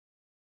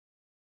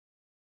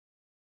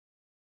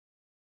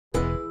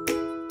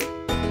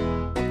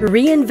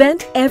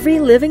Reinvent every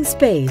living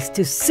space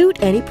to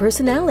suit any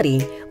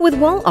personality with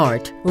Wall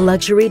Art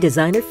Luxury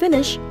Designer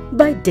Finish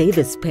by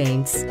Davies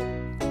Paints.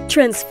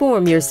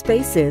 Transform your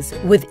spaces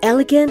with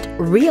elegant,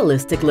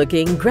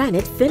 realistic-looking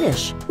granite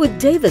finish with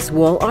Davies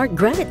Wall Art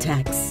Granite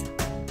Tax.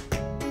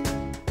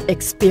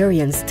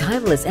 Experience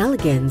timeless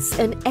elegance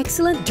and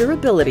excellent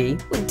durability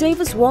with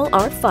Davies Wall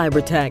Art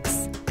Fiber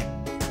Tax.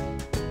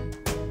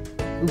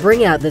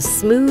 Bring out the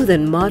smooth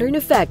and modern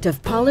effect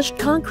of polished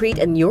concrete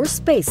in your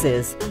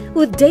spaces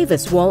with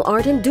Davies Wall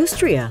Art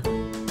Industria.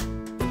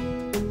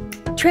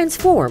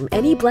 Transform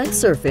any blank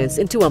surface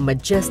into a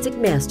majestic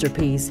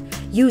masterpiece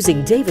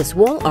using Davies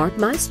Wall Art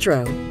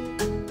Maestro.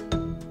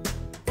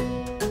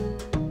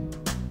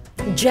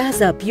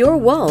 Jazz up your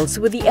walls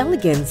with the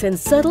elegance and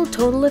subtle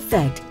tonal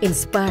effect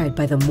inspired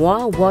by the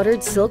moire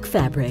watered silk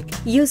fabric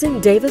using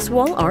Davies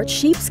Wall Art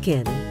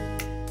Sheepskin.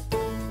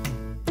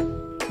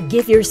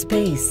 Give your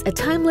space a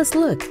timeless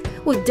look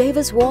with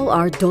Davies Wall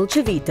Art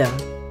Dolce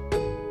Vita.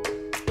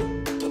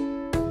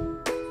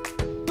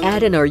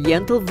 Add an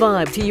oriental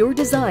vibe to your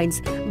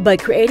designs by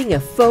creating a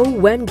faux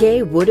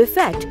Wenge wood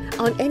effect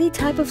on any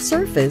type of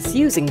surface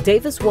using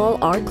Davies Wall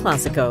Art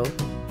Classico.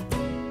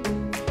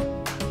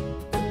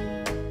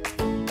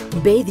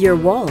 Bathe your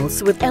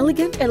walls with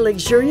elegant and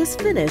luxurious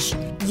finish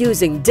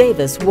using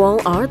Davies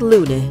Wall Art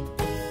Lune.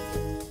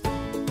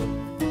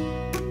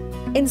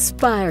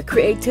 Inspire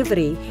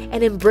creativity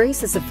and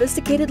embrace a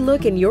sophisticated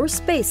look in your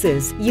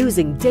spaces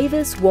using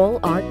Davies Wall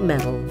Art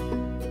Metal.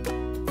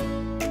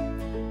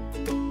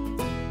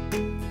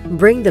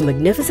 Bring the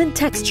magnificent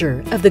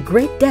texture of the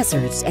great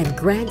deserts and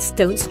grand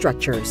stone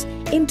structures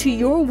into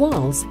your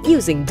walls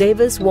using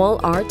Davies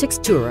Wall Art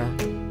Textura.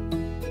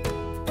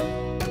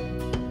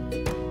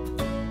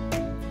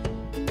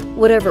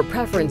 Whatever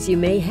preference you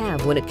may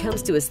have when it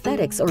comes to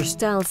aesthetics or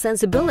style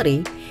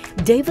sensibility,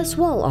 Davies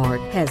Wall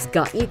Art has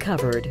got you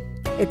covered.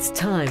 It's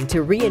time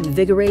to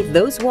reinvigorate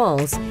those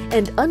walls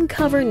and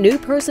uncover new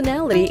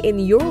personality in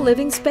your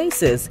living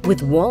spaces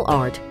with Wall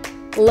Art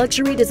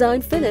Luxury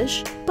Design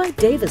Finish by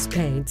Davies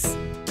Paints.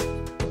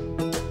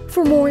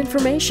 For more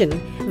information,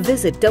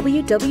 visit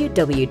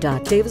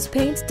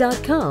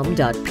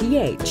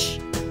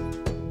www.daviespaints.com.ph.